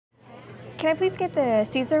can I please get the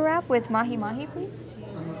Caesar wrap with mahi-mahi, please?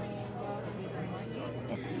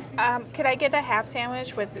 Could I get the half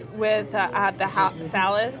sandwich with the hot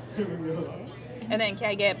salad? And then can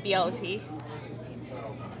I get BLT?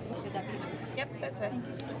 Yep, that's it.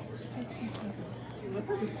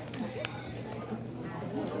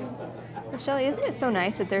 Well, Shelly, isn't it so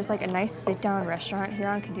nice that there's like a nice sit-down restaurant here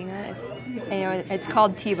on Kadena? And you know, it's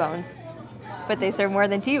called T-Bones, but they serve more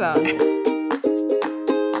than T-Bones.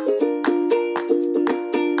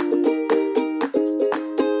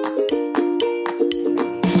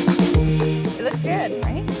 It looks good,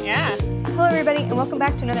 Right? Yeah. Hello everybody, and welcome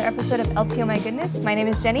back to another episode of LTOhh My Goodness. My name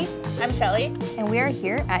is Jenny. I'm Shelly. And we are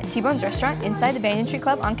here at T-Bones Restaurant inside the Banyan Tree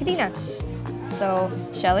Club on Kadena. So,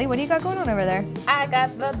 Shelly, what do you got going on over there? I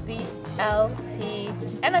got the BLT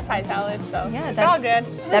and a side salad, so Yeah, it's all good.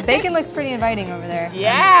 That bacon looks pretty inviting over there.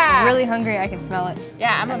 Yeah. I'm really hungry, I can smell it.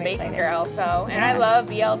 Yeah, I'm a bacon girl, so, and I love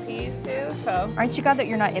BLTs too, so. Aren't you glad that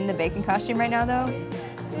you're not in the bacon costume right now, though?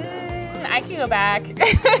 I can go back.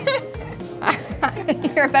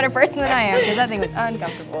 You're a better person than I am, because that thing was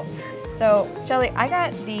uncomfortable. So, Shelly, I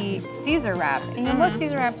got the Caesar wrap. And you know, most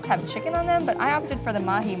Caesar wraps have chicken on them, but I opted for the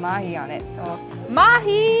mahi-mahi on it, so.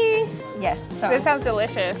 Mahi! Yes, so. This sounds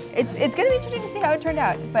delicious. It's gonna be interesting to see how it turned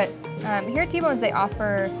out, but here at T-Bones they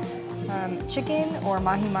offer chicken or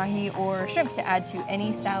mahi-mahi or shrimp to add to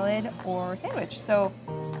any salad or sandwich. So,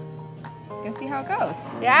 go see how it goes.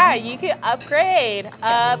 Yeah, you can upgrade.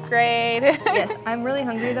 Upgrade. Yes, I'm really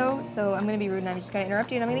hungry though, so I'm gonna be rude and I'm just gonna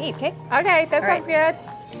interrupt you and I'm gonna eat, okay? Okay, that sounds good.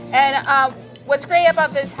 And what's great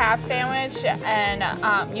about this half sandwich, and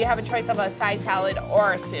you have a choice of a side salad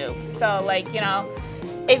or a soup. So like, you know,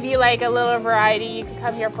 if you like a little variety, you can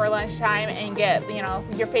come here for lunchtime and get, you know,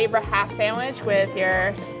 your favorite half sandwich with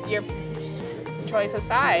your choice of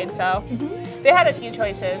side. So they had a few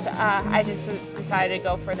choices. I just decided to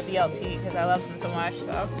go for the BLT because I love them so much.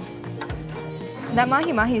 So that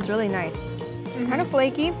mahi-mahi is really nice. Kind of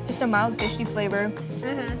flaky, just a mild fishy flavor.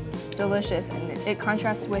 Delicious, and it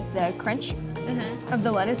contrasts with the crunch of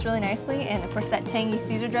the lettuce really nicely, and of course that tangy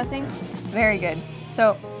Caesar dressing, very good.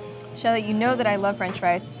 So, Shelly, you know that I love French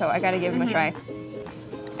fries, so I gotta give them a try.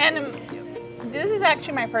 And this is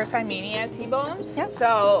actually my first time eating at T-Bones. Yep.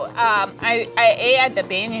 So I ate at the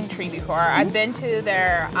Banyan Tree before. I've been to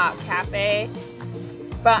their cafe,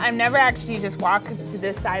 but I've never actually just walked to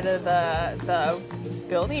this side of the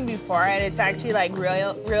building before, and it's actually like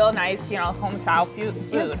real nice, you know, home style food.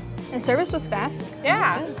 Yep. And service was fast.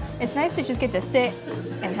 Yeah. It's nice to just get to sit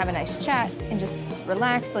and have a nice chat and just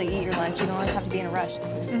relax, like eat your lunch. You don't always have to be in a rush.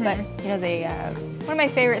 But you know, they one of my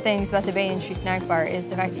favorite things about the Banyan Tree Snack Bar is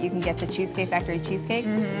the fact that you can get the Cheesecake Factory cheesecake.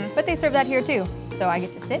 But they serve that here too. So I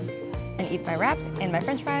get to sit and eat my wrap and my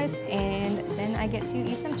French fries, and then I get to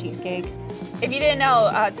eat some cheesecake. If you didn't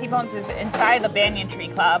know, T-Bones is inside the Banyan Tree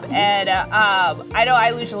Club, and I know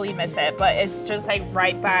I usually miss it, but it's just like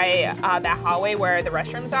right by that hallway where the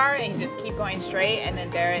restrooms are, and you just keep going straight, and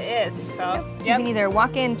then there it is. So You can either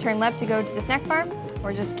walk in, turn left to go to the snack bar,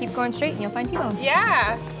 or just keep going straight and you'll find T-Bones.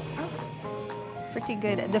 Yeah. It's pretty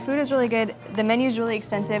good. The food is really good, the menu is really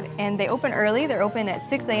extensive, and they open early. They're open at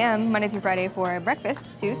 6 a.m. Monday through Friday for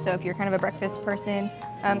breakfast too, so if you're kind of a breakfast person,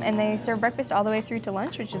 and they serve breakfast all the way through to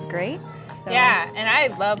lunch, which is great. So, yeah, and I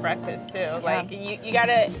love breakfast too. Like you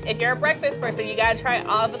gotta, if you're a breakfast person, you gotta try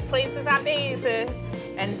all the places on base,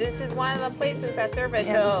 and this is one of the places that serve it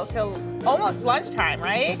till almost lunchtime,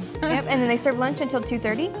 right? Yep, and then they serve lunch until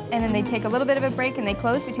 2:30, and then they take a little bit of a break and they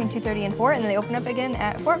close between 2:30 and 4, and then they open up again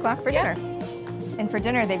at 4 o'clock for dinner. And for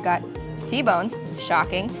dinner, they've got T-Bones,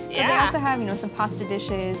 shocking. But they also have, you know, some pasta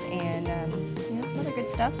dishes and you know, some other good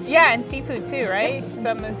stuff. Yeah, and seafood too, right?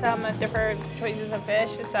 Yep. Some different choices of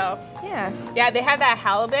fish. So yeah, they have that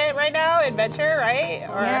halibut right now, Adventure, right?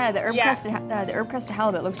 Or, yeah, the herb crusted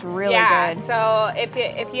halibut looks really good. good. So if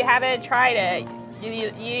you haven't tried it,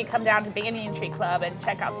 you need to come down to Banyan Tree Club and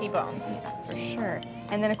check out T-Bones. Yeah, for sure.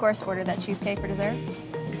 And then of course order that cheesecake for dessert.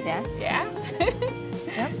 Yeah. Yeah.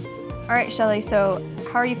 Yep. All right, Shelly. So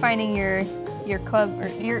how are you finding your club or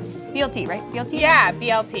your BLT, right? BLT. Yeah,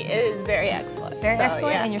 BLT. It is very excellent. Very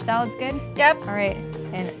excellent, and your salad's good. Yep. All right,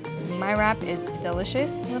 and my wrap is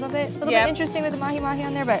delicious. A little bit interesting with the mahi-mahi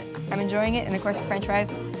on there, but I'm enjoying it. And of course, the French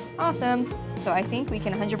fries, awesome. So I think we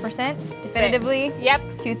can 100% definitively. Yep.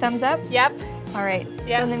 2 thumbs up. Yep. All right.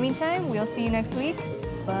 Yep. So in the meantime, we'll see you next week.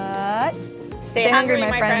 But stay hungry,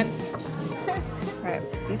 my friends. All right,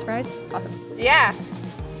 these fries, awesome. Yeah.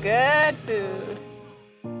 Good food.